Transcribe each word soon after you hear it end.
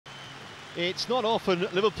It's not often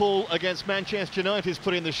Liverpool against Manchester United is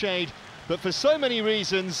put in the shade, but for so many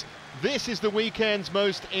reasons, this is the weekend's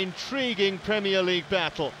most intriguing Premier League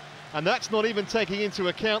battle. And that's not even taking into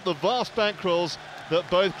account the vast bankrolls that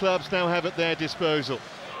both clubs now have at their disposal.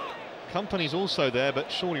 Kompany's also there, but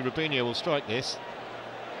surely Robinho will strike this.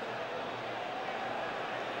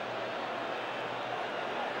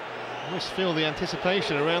 I just feel the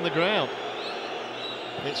anticipation around the ground.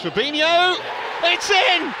 It's Robinho! It's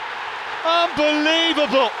in!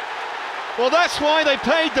 Unbelievable! Well, that's why they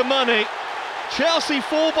paid the money. Chelsea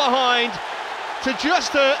fall behind to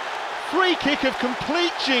just a free kick of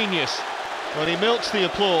complete genius. Well, he milks the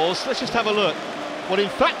applause. Let's just have a look. Well, in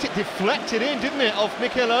fact, it deflected in, didn't it, off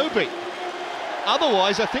Mikel Obi?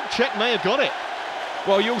 Otherwise, I think Čech may have got it.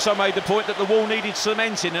 Well, you also made the point that the wall needed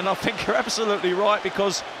cementing, and I think you're absolutely right,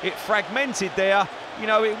 because it fragmented there. You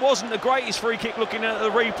know, it wasn't the greatest free kick looking at the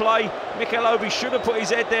replay. Mikel Obi should have put his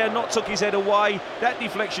head there, not took his head away. That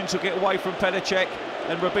deflection took it away from Petr Čech,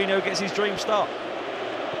 and Robinho gets his dream start.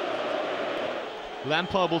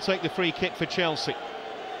 Lampard will take the free kick for Chelsea.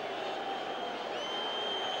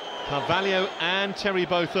 Carvalho and Terry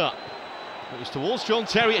both up. It was towards John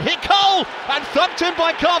Terry, it hit Cole and thumped in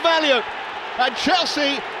by Carvalho. And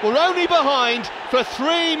Chelsea were only behind for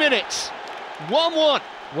 3 minutes. 1-1.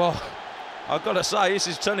 Well, I've got to say, this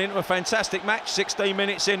is turning into a fantastic match. 16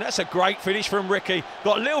 minutes in, that's a great finish from Ricky.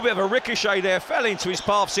 Got a little bit of a ricochet there, fell into his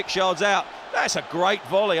path 6 yards out. That's a great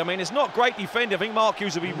volley. I mean, it's not great defending. I think Mark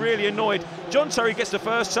Hughes will be really annoyed. John Terry gets the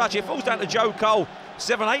first touch. It falls down to Joe Cole,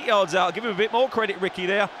 7-8 yards out. I'll give him a bit more credit, Ricky,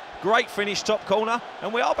 there. Great finish, top corner,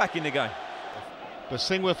 and we are back in the game.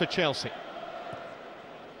 Bosingwa for Chelsea.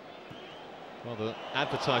 Rather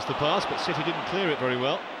advertised the pass, but City didn't clear it very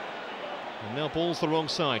well. And now ball's the wrong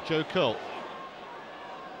side. Joe Cole.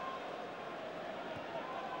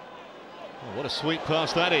 Oh, what a sweet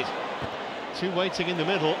pass that is. Two waiting in the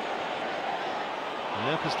middle.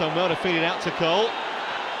 Anelka's done well to feed it out to Cole.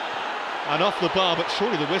 And off the bar, but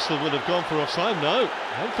surely the whistle would have gone for offside. No,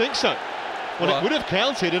 I don't think so. Well, it would have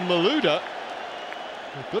counted, and Malouda,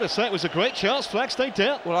 I've got to say, it was a great chance. Flag stayed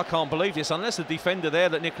down. Well, I can't believe this, unless the defender there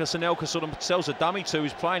that Nicolas Anelka sort of sells a dummy to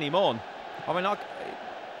is playing him on. I mean,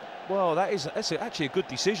 well, that's actually a good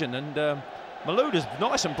decision, and Malouda's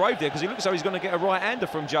nice and brave there, because he looks like he's going to get a right-hander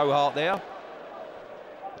from Joe Hart there.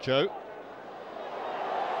 Joe.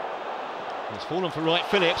 He's fallen for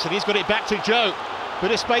Wright-Phillips, and he's got it back to Joe.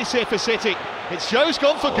 Bit of space here for City. It's Joe's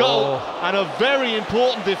gone for goal, and a very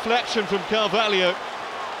important deflection from Carvalho.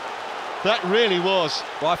 That really was.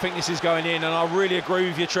 Well, I think this is going in, and I really agree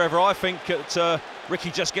with you, Trevor. I think that Ricky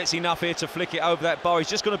just gets enough here to flick it over that bar. He's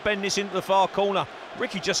just going to bend this into the far corner.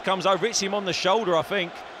 Ricky just comes over, hits him on the shoulder, I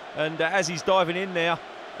think, and as he's diving in there,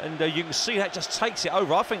 and you can see that just takes it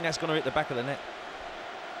over. I think that's going to hit the back of the net.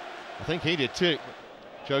 I think he did too.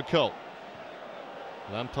 Joe Cole.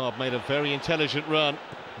 Lampard made a very intelligent run.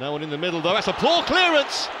 No one in the middle though. That's a poor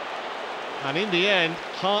clearance. And in the end,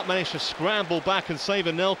 Hart managed to scramble back and save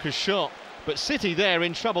Anelka's shot. But City there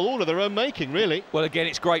in trouble, all of their own making, really. Well, again,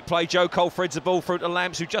 it's great play. Joe Cole threads the ball through to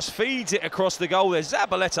Lamps, who just feeds it across the goal there.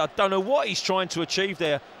 Zabaleta, I don't know what he's trying to achieve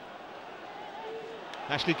there.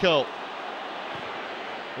 Ashley Cole.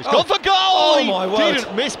 He's gone for goal! Oh, my word. He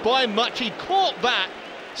didn't miss by much. He caught that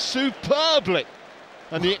superbly.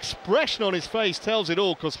 And the expression on his face tells it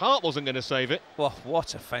all, because Hart wasn't going to save it. Well,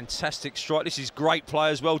 what a fantastic strike. This is great play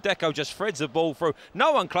as well. Deco just threads the ball through.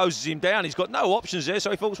 No one closes him down. He's got no options there,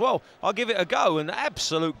 so he thought, well, I'll give it a go. An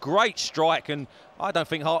absolute great strike, and I don't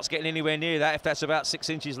think Hart's getting anywhere near that if that's about 6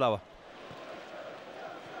 inches lower.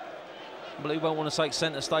 But he won't want to take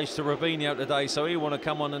centre stage to Robinho today, so he'll want to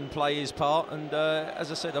come on and play his part. And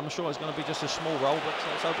as I said, I'm sure it's going to be just a small role, but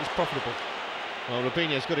let's hope it's profitable. Well,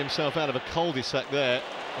 Robinho's got himself out of a cul-de-sac there.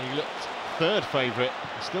 He looked third favourite,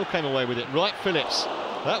 still came away with it. Wright-Phillips,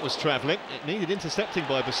 that was travelling. It needed intercepting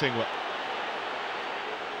by Bosingwa.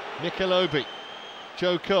 Mikel Obi,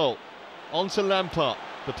 Joe Cole, on to Lampard.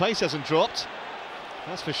 The pace hasn't dropped,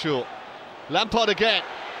 that's for sure. Lampard again.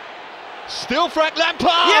 Still Frank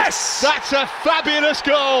Lampard! Yes! That's a fabulous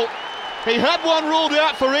goal. He had one ruled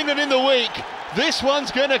out for England in the week. This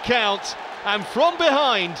one's going to count. And from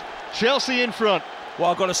behind, Chelsea in front. Well,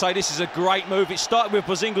 I've got to say, this is a great move. It started with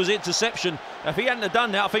Bosingwa's interception. If he hadn't have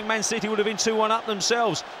done that, I think Man City would have been 2-1 up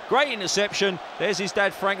themselves. Great interception. There's his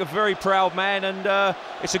dad, Frank, a very proud man, and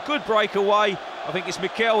it's a good breakaway. I think it's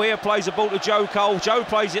Mikel here, plays the ball to Joe Cole. Joe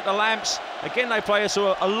plays it to Lamps. Again, they play us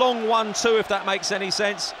a long 1-2, if that makes any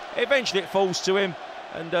sense. Eventually, it falls to him,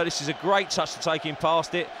 and this is a great touch to take him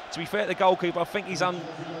past it. To be fair to the goalkeeper, I think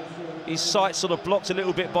his sight sort of blocked a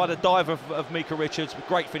little bit by the dive of Micah Richards.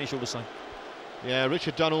 Great finish all the same. Yeah,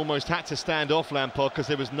 Richard Dunne almost had to stand off Lampard because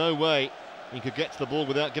there was no way he could get to the ball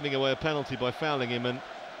without giving away a penalty by fouling him, and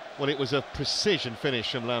well, it was a precision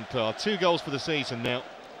finish from Lampard. 2 goals for the season now.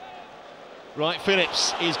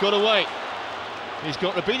 Wright-Phillips, he's got away. He's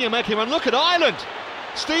got Robinho making one. Look at Ireland.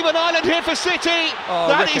 Stephen Ireland here for City.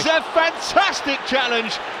 That is a fantastic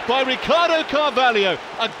challenge by Ricardo Carvalho.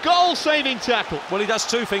 A goal-saving tackle. Well, he does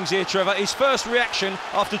 2 things here, Trevor. His first reaction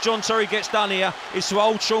after John Terry gets done here is to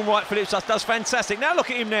hold Shaun Wright-Phillips. That's fantastic. Now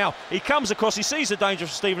look at him now. He comes across, he sees the danger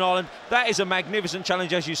for Stephen Ireland. That is a magnificent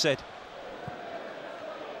challenge, as you said.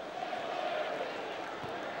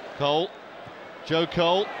 Cole, Joe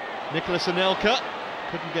Cole, Nicolas Anelka.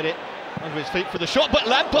 Couldn't get it under his feet for the shot, but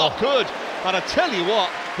Lampard could. And I tell you what,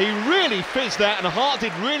 he really fizzed that, and Hart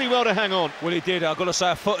did really well to hang on. Well, he did. I've got to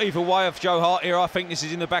say, a foot either way of Joe Hart here. I think this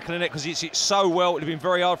is in the back of the net because it's so well. It would have been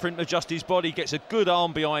very hard for him to adjust his body. He gets a good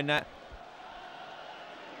arm behind that.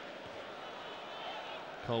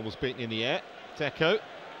 Cole was beaten in the air. Deco.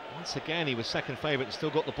 Once again, he was second favourite and still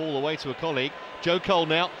got the ball away to a colleague. Joe Cole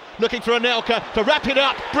now looking for Anelka to wrap it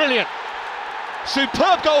up. Brilliant.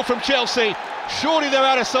 Superb goal from Chelsea. Surely they're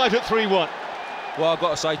out of sight at 3-1. Well, I've got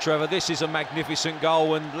to say, Trevor, this is a magnificent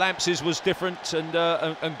goal, and Lamps's was different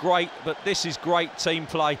and great, but this is great team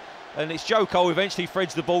play. And it's Joe Cole who eventually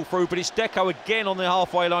threads the ball through, but it's Deco again on the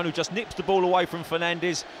halfway line who just nips the ball away from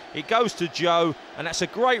Fernandes. It goes to Joe, and that's a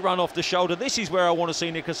great run off the shoulder. This is where I want to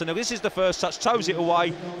see Nicolas Anelka. This is the first touch, toes it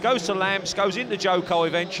away, goes to Lamps, goes into Joe Cole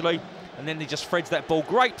eventually, and then he just threads that ball.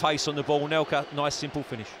 Great pace on the ball. Anelka, nice simple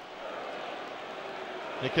finish.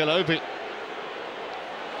 Nicolas Obi.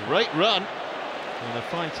 Great run. And a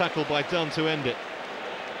fine tackle by Dunne to end it.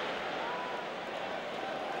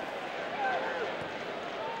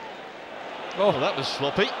 Oh, that was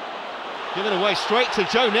sloppy. Given away straight to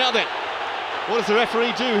Joe now then. What does the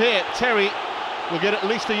referee do here? Terry will get at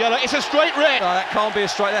least a yellow. It's a straight red. No, that can't be a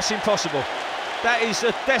straight. That's impossible. That is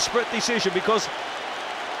a desperate decision because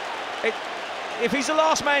if he's the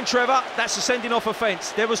last man, Trevor, that's a sending off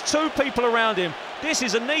offence. There was 2 people around him. This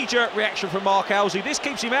is a knee-jerk reaction from Mark Halsey. This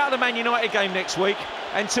keeps him out of the Man United game next week,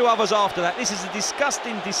 and 2 others after that. This is a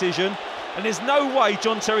disgusting decision, and there's no way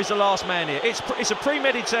John Terry's the last man here. It's a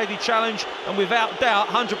premeditated challenge, and without doubt,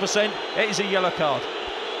 100%, it is a yellow card.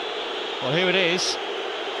 Well, here it is.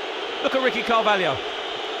 Look at Ricky Carvalho.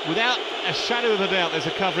 Without a shadow of a doubt, there's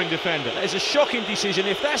a covering defender. It's a shocking decision.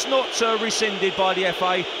 If that's not rescinded by the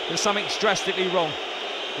FA, then something's drastically wrong.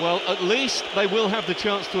 Well, at least they will have the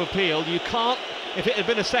chance to appeal. You can't, if it had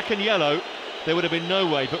been a second yellow, there would have been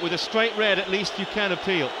no way. But with a straight red, at least you can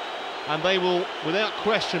appeal. And they will, without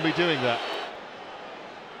question, be doing that.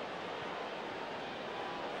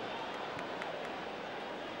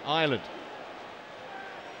 Ireland.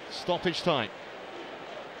 Stoppage time.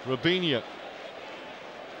 Robinho.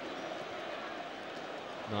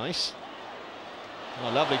 Nice. Oh,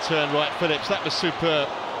 lovely turn, Wright-Phillips. That was superb.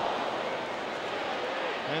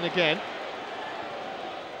 And again.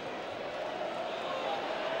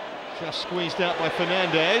 Just squeezed out by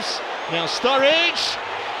Fernandes. Now Sturridge.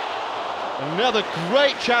 Another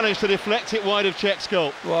great challenge to deflect it wide of Czech's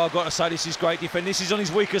goal. Well, I've got to say, this is great defending. This is on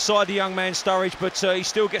his weaker side, the young man Sturridge, but he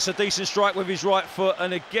still gets a decent strike with his right foot.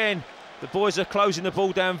 And again, the boys are closing the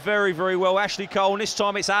ball down very, very well. Ashley Cole, and this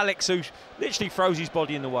time it's Alex who literally throws his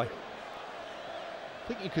body in the way. I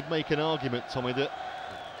think you could make an argument, Tommy, that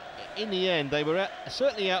in the end they were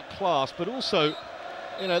certainly outclassed, but also,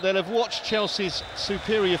 you know, they'll have watched Chelsea's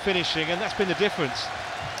superior finishing, and that's been the difference.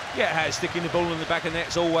 Yeah, it has. Sticking the ball in the back of the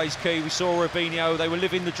net's always key. We saw Robinho, they were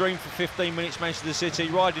living the dream for 15 minutes, Manchester City,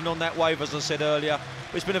 riding on that wave, as I said earlier.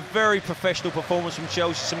 But it's been a very professional performance from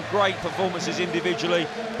Chelsea, some great performances individually,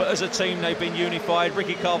 but as a team they've been unified.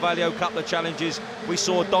 Ricky Carvalho, couple of challenges. We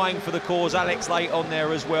saw dying for the cause, Alex late on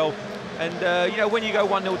there as well. And, you know, when you go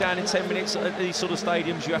 1-0 down in 10 minutes at these sort of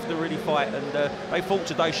stadiums, you have to really fight. And they fought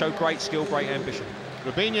today, showed great skill, great ambition.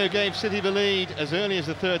 Robinho gave City the lead as early as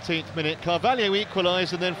the 13th minute. Carvalho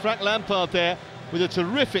equalised, and then Frank Lampard there with a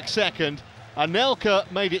terrific second.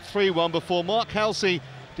 Anelka made it 3-1 before Mark Halsey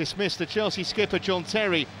dismissed the Chelsea skipper John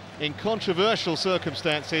Terry in controversial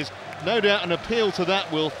circumstances. No doubt an appeal to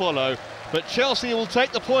that will follow. But Chelsea will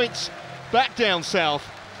take the points back down south.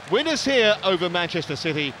 Winners here over Manchester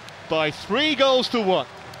City by 3 goals to 1.